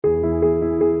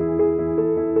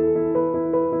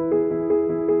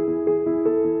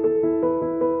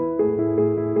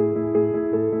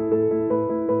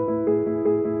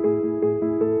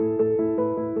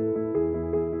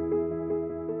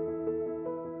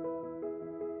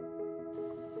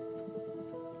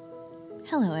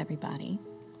Hello, everybody.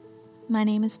 My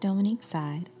name is Dominique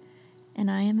Side,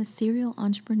 and I am a serial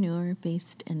entrepreneur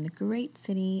based in the great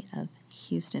city of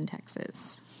Houston,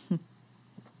 Texas.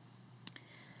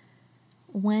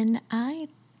 When I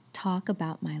talk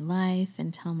about my life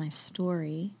and tell my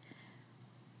story,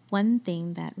 one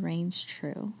thing that reigns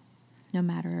true, no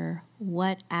matter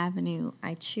what avenue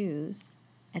I choose,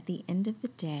 at the end of the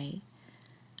day,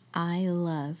 I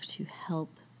love to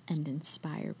help and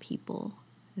inspire people.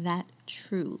 That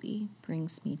truly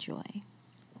brings me joy.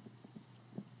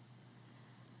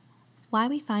 Why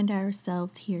we find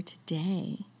ourselves here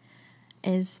today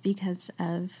is because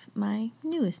of my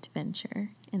newest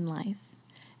venture in life,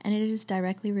 and it is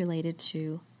directly related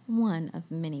to one of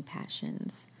many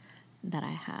passions that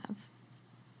I have.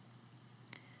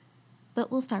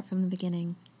 But we'll start from the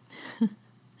beginning.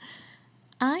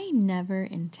 I never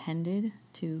intended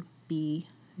to be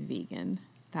vegan.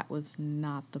 That was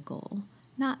not the goal.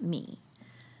 Not me.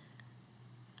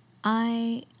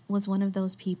 I was one of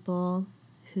those people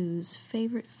whose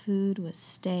favorite food was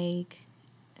steak,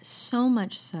 so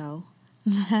much so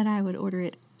that I would order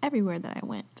it everywhere that I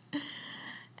went.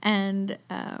 And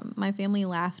my family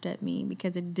laughed at me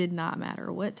because it did not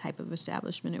matter what type of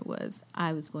establishment it was.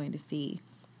 I was going to see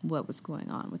what was going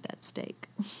on with that steak.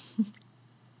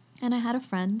 And I had a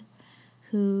friend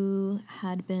who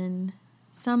had been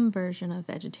some version of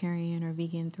vegetarian or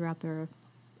vegan throughout their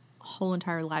whole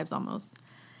entire lives almost.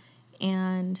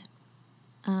 And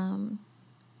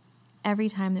every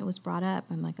time that was brought up,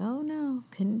 I'm like, oh no,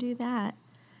 couldn't do that.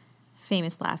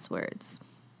 Famous last words.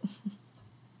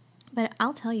 But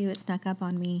I'll tell you, it snuck up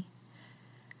on me.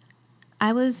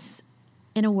 I was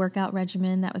in a workout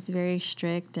regimen that was very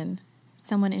strict, and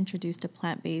someone introduced a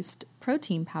plant-based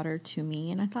protein powder to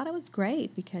me, and I thought it was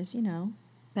great because,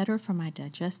 better for my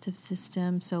digestive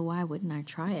system, so why wouldn't I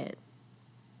try it?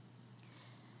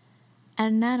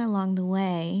 And then along the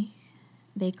way,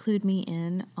 they clued me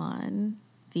in on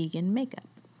vegan makeup.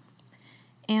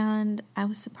 And I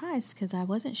was surprised because I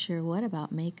wasn't sure what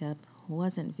about makeup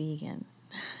wasn't vegan.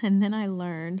 And then I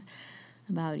learned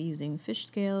about using fish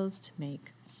scales to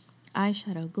make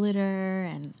eyeshadow glitter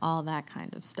and all that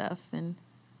kind of stuff. And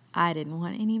I didn't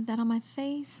want any of that on my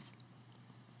face.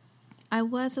 I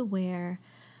was aware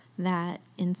that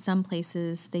in some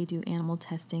places they do animal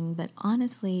testing, but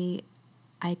honestly,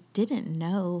 I didn't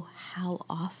know how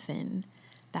often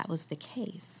that was the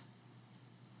case.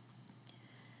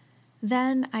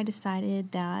 Then I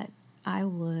decided that I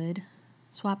would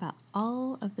swap out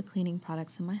all of the cleaning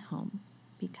products in my home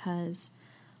because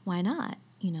why not?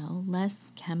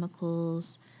 Less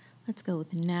chemicals. Let's go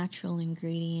with natural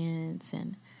ingredients,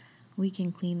 and we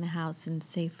can clean the house and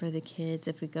safe for the kids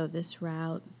if we go this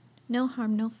route. No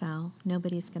harm, no foul.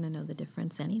 Nobody's going to know the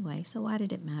difference anyway, so why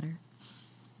did it matter?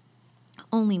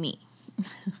 Only me.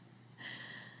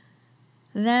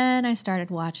 Then I started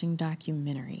watching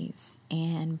documentaries,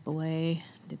 and boy,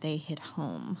 did they hit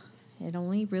home. It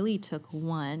only really took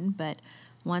one, but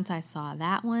once I saw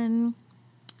that one,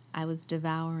 I was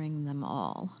devouring them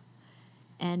all.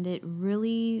 And it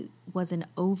really was an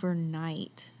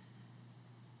overnight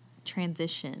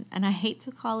transition. And I hate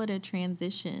to call it a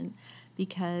transition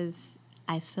because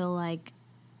I feel like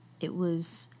it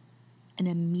was an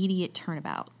immediate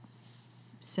turnabout.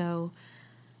 So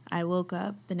I woke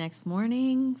up the next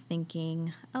morning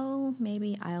thinking, oh,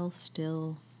 maybe I'll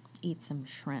still eat some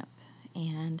shrimp.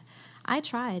 And I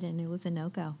tried, and it was a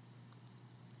no-go.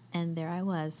 And there I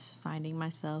was, finding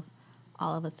myself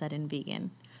all of a sudden vegan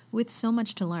with so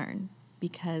much to learn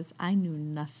because I knew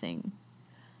nothing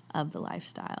of the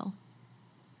lifestyle.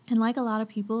 And like a lot of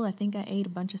people, I think I ate a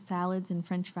bunch of salads and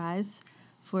French fries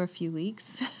for a few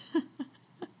weeks.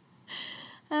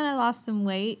 And I lost some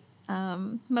weight.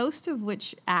 Most of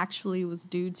which actually was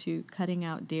due to cutting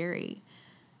out dairy,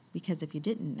 because if you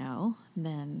didn't know,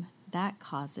 then that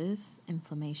causes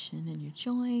inflammation in your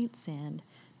joints and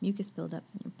mucus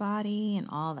buildups in your body and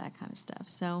all that kind of stuff.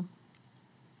 So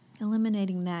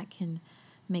eliminating that can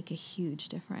make a huge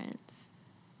difference.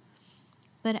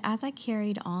 But as I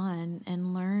carried on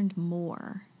and learned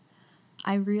more,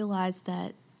 I realized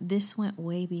that this went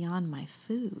way beyond my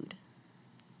food.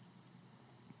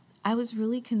 I was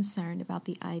really concerned about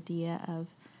the idea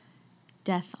of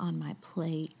death on my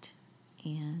plate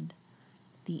and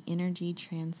the energy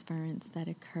transference that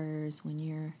occurs when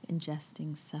you're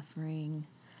ingesting suffering.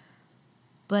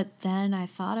 But then I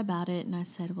thought about it and I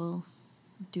said, well,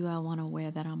 do I want to wear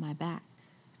that on my back?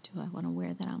 Do I want to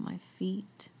wear that on my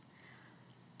feet?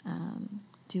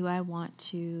 Do I want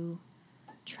to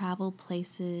travel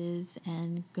places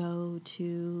and go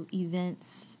to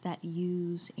events that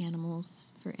use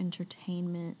animals for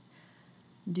entertainment?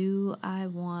 Do I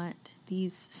want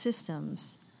these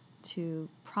systems to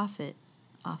profit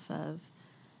off of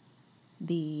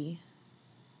the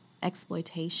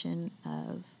exploitation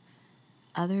of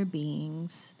other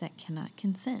beings that cannot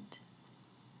consent?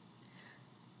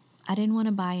 I didn't want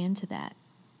to buy into that.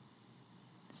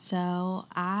 So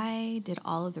I did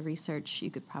all of the research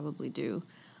you could probably do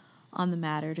on the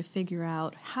matter to figure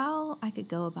out how I could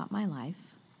go about my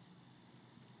life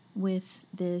with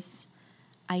this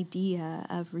idea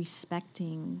of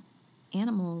respecting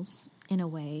animals in a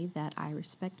way that I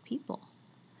respect people.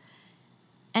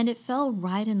 And it fell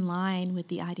right in line with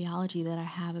the ideology that I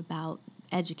have about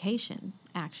education,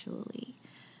 actually,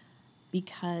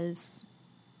 because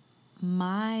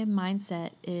my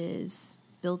mindset is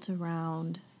built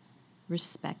around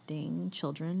respecting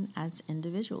children as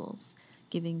individuals,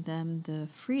 giving them the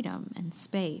freedom and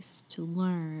space to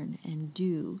learn and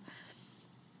do,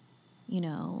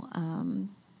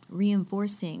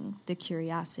 reinforcing the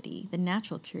curiosity, the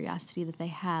natural curiosity that they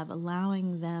have,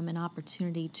 allowing them an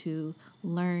opportunity to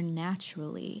learn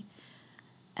naturally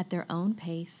at their own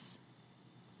pace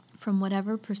from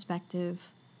whatever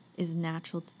perspective is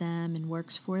natural to them and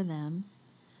works for them.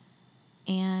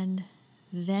 And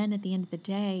then at the end of the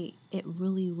day, it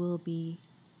really will be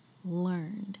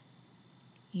learned,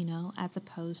 as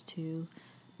opposed to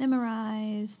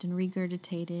memorized and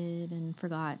regurgitated and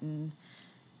forgotten.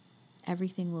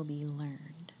 Everything will be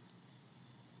learned.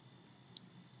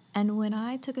 And when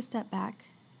I took a step back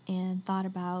and thought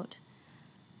about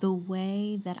the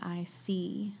way that I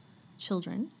see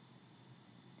children,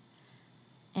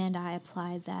 and I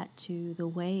applied that to the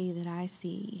way that I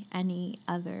see any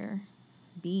other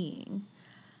being,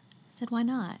 I said, why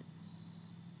not?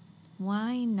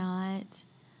 Why not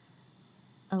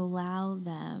allow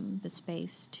them the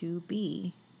space to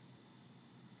be?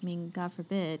 I mean, God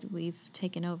forbid, we've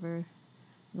taken over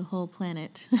the whole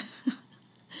planet.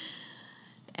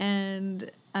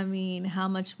 And, I mean, how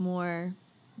much more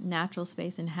natural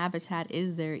space and habitat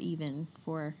is there even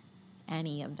for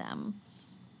any of them?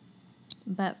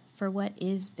 But for what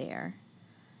is there,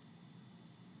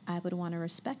 I would want to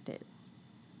respect it.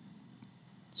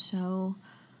 So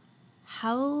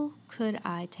how could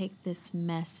I take this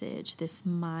message, this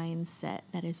mindset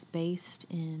that is based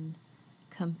in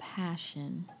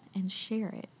compassion, and share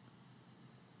it?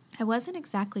 I wasn't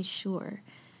exactly sure.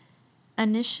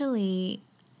 Initially,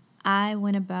 I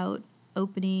went about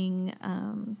opening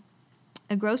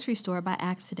a grocery store by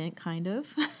accident, kind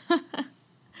of.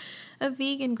 A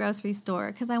vegan grocery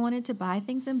store, because I wanted to buy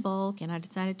things in bulk, and I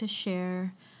decided to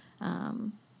share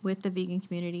with the vegan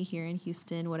community here in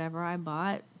Houston whatever I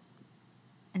bought.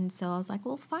 And so I was like,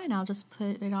 well, fine, I'll just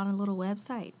put it on a little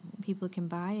website. People can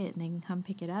buy it and they can come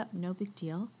pick it up. No big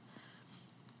deal.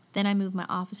 Then I moved my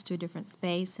office to a different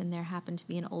space, and there happened to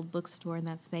be an old bookstore in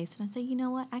that space. And I said, you know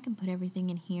what? I can put everything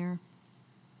in here.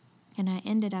 And I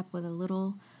ended up with a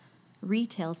little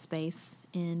retail space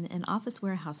in an office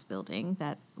warehouse building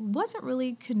that wasn't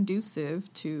really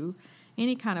conducive to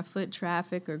any kind of foot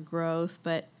traffic or growth,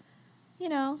 but,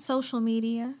 social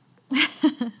media,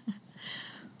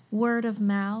 word of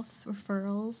mouth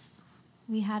referrals.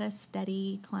 We had a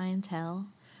steady clientele,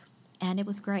 and it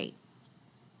was great.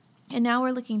 And now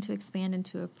we're looking to expand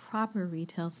into a proper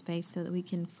retail space so that we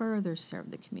can further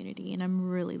serve the community, and I'm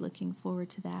really looking forward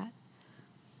to that.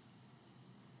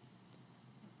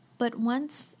 But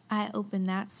once I opened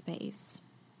that space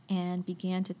and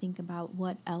began to think about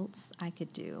what else I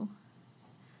could do,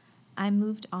 I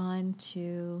moved on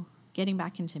to getting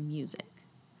back into music.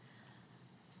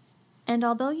 And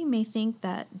although you may think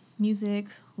that music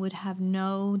would have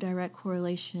no direct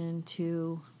correlation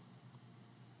to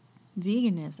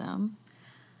veganism,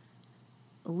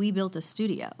 we built a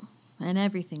studio and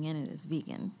everything in it is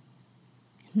vegan.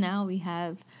 Now we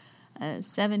have a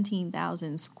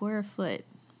 17,000 square foot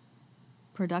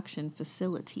production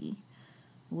facility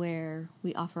where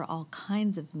we offer all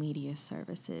kinds of media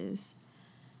services,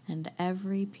 and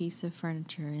every piece of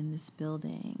furniture in this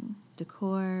building,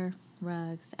 decor,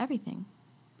 rugs, everything,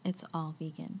 it's all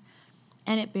vegan.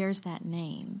 And it bears that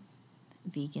name,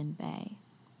 Vegan Bay.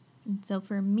 And so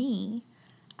for me,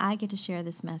 I get to share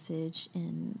this message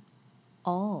in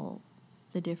all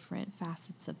the different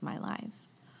facets of my life.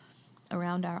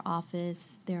 Around our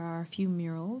office, there are a few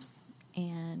murals,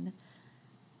 and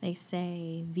they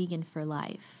say vegan for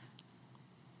life.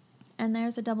 And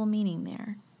there's a double meaning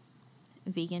there.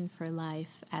 Vegan for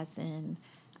life, as in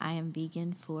I am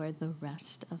vegan for the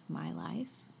rest of my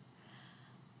life.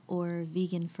 Or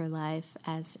vegan for life,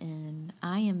 as in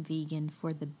I am vegan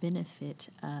for the benefit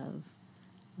of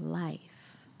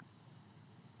life.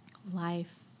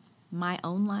 Life, my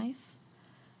own life,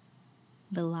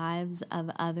 the lives of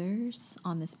others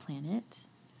on this planet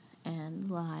and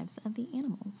the lives of the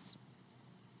animals.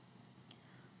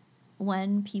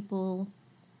 When people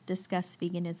discuss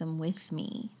veganism with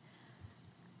me,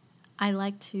 I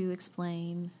like to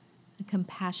explain a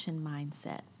compassion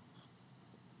mindset.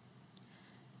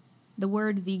 The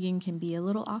word vegan can be a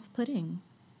little off-putting.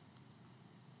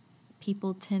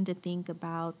 People tend to think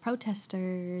about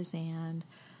protesters and,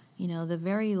 the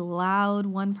very loud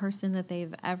one person that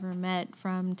they've ever met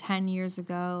from 10 years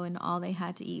ago, and all they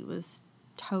had to eat was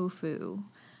tofu.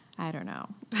 I don't know.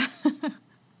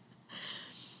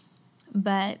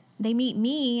 But they meet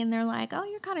me and they're like, oh,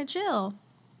 you're kind of chill.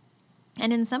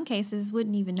 And in some cases,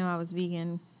 wouldn't even know I was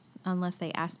vegan unless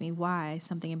they asked me why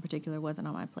something in particular wasn't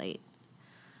on my plate.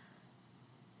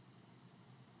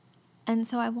 And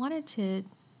so I wanted to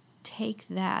take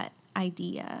that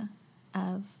idea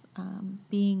of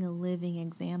being a living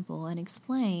example and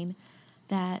explain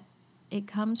that it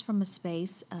comes from a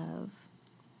space of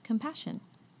compassion.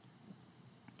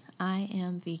 I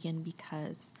am vegan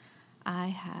because I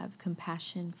have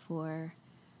compassion for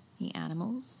the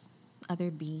animals,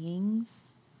 other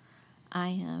beings. I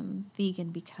am vegan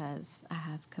because I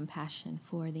have compassion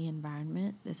for the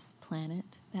environment, this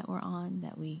planet that we're on,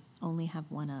 that we only have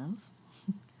one of.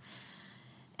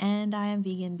 And I am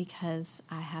vegan because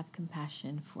I have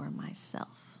compassion for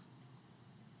myself.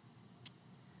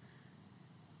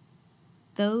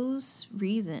 Those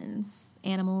reasons,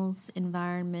 animals,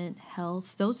 environment,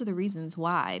 health, those are the reasons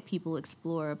why people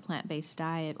explore a plant-based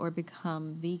diet or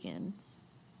become vegan.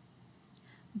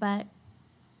 But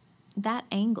that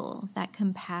angle, that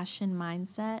compassion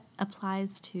mindset,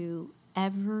 applies to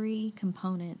every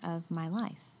component of my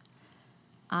life.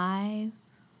 I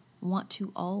want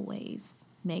to always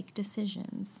make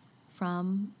decisions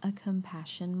from a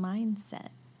compassion mindset.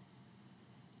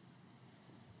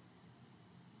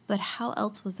 But how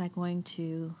else was I going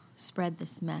to spread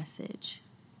this message?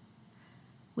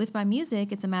 With my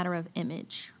music, it's a matter of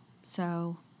image.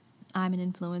 So I'm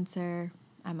an influencer.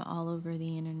 I'm all over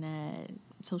the internet,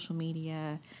 social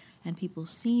media, and people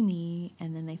see me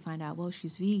and then they find out, well,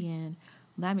 she's vegan.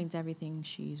 Well, that means everything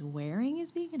she's wearing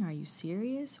is vegan. Are you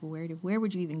serious? Where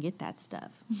would you even get that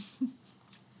stuff?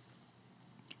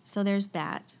 So there's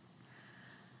that.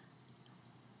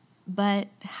 But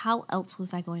how else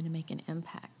was I going to make an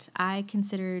impact? I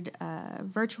considered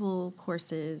virtual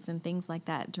courses and things like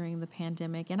that during the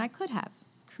pandemic, and I could have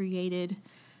created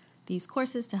these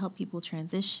courses to help people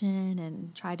transition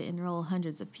and try to enroll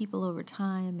hundreds of people over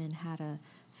time and had a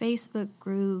Facebook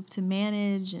group to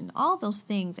manage and all those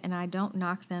things. And I don't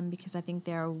knock them because I think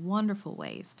there are wonderful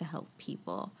ways to help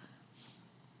people.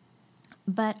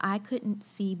 But I couldn't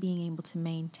see being able to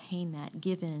maintain that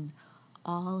given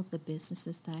all of the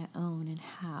businesses that I own and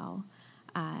how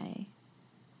I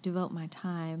devote my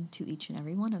time to each and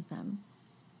every one of them.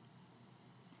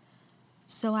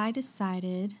 So I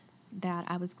decided that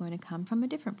I was going to come from a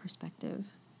different perspective,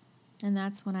 and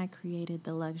that's when I created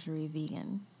the Luxury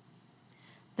Vegan.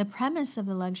 The premise of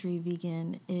the Luxury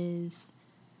Vegan is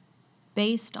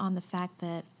based on the fact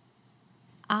that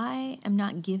I am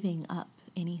not giving up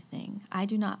anything. I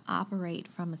do not operate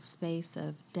from a space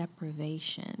of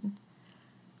deprivation.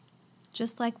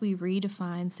 Just like we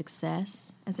redefine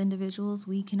success as individuals,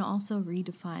 we can also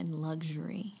redefine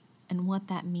luxury and what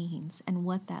that means and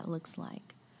what that looks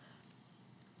like.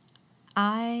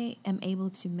 I am able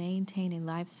to maintain a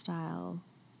lifestyle,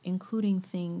 including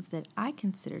things that I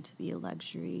consider to be a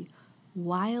luxury,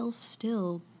 while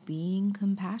still being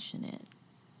compassionate.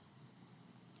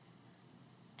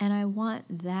 And I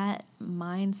want that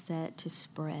mindset to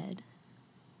spread.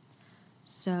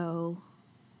 So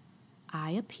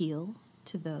I appeal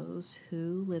to those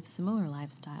who live similar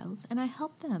lifestyles, and I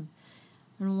help them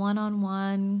in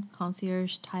one-on-one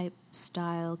concierge type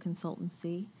style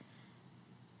consultancy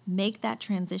make that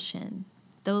transition.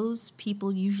 Those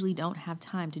people usually don't have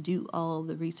time to do all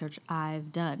the research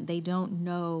I've done. They don't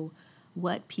know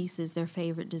what pieces their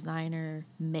favorite designer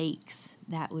makes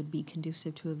that would be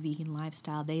conducive to a vegan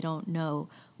lifestyle. They don't know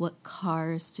what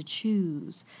cars to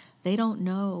choose. They don't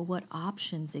know what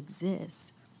options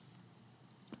exist.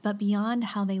 But beyond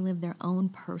how they live their own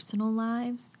personal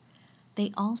lives,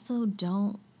 they also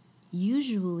don't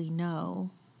usually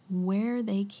know where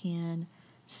they can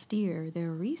steer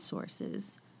their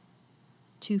resources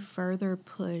to further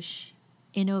push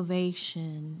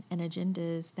innovation and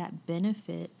agendas that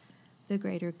benefit the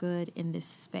greater good in this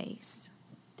space,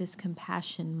 this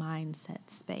compassion mindset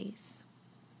space.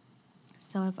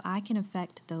 So if I can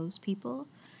affect those people,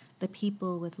 the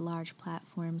people with large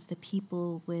platforms, the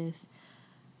people with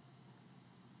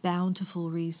bountiful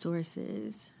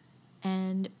resources,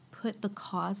 and put the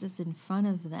causes in front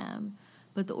of them,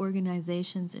 put the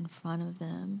organizations in front of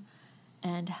them,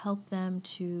 and help them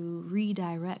to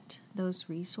redirect those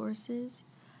resources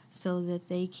so that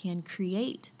they can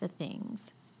create the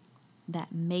things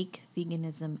that make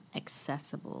veganism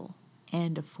accessible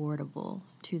and affordable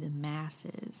to the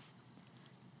masses,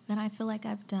 then I feel like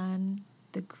I've done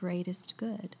the greatest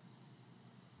good.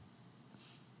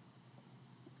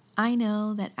 I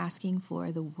know that asking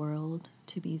for the world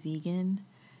to be vegan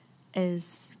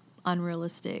is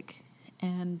unrealistic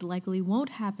and likely won't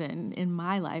happen in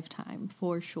my lifetime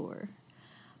for sure.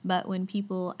 But when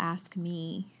people ask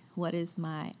me what is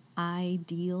my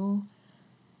ideal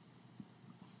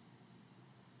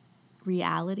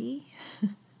reality,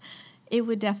 it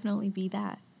would definitely be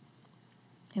that.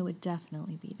 It would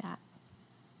definitely be that.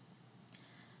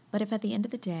 But if at the end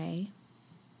of the day,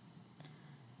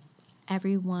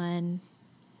 everyone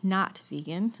not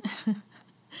vegan,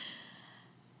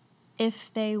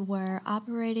 if they were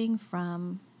operating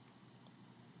from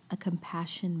a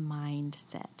compassion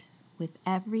mindset with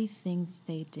everything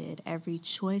they did, every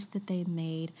choice that they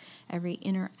made, every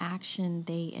interaction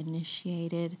they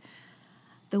initiated,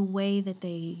 the way that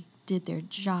they did their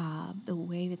job, the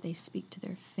way that they speak to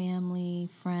their family,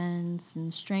 friends,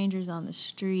 and strangers on the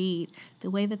street, the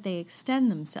way that they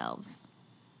extend themselves,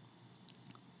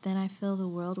 then I feel the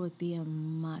world would be a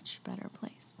much better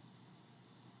place.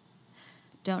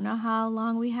 Don't know how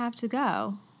long we have to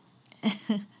go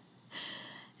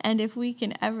and if we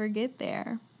can ever get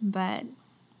there, but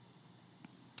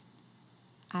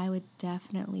I would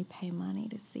definitely pay money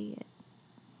to see it.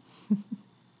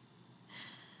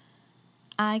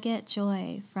 I get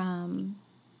joy from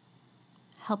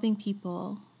helping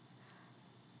people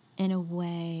in a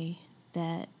way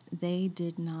that they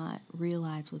did not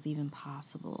realize was even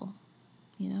possible,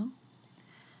 you know?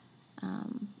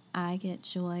 I get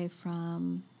joy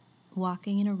from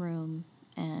walking in a room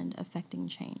and affecting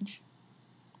change.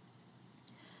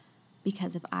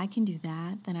 Because if I can do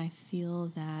that, then I feel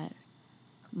that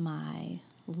my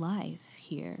life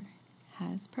here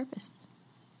has purpose.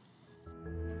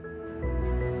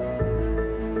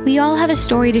 We all have a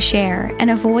story to share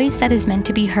and a voice that is meant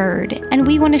to be heard, and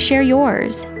we want to share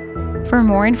yours. For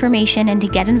more information and to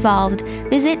get involved,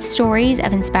 visit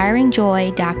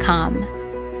storiesofinspiringjoy.com.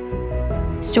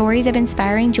 Stories of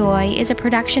Inspiring Joy is a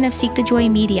production of Seek the Joy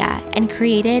Media and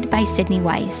created by Sydney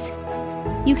Weiss.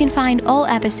 You can find all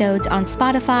episodes on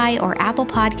Spotify or Apple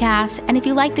Podcasts, and if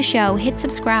you like the show, hit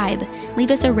subscribe,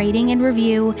 leave us a rating and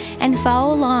review, and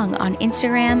follow along on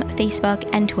Instagram, Facebook,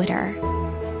 and Twitter.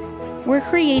 We're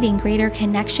creating greater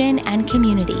connection and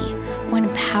community,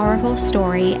 one powerful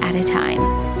story at a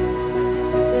time.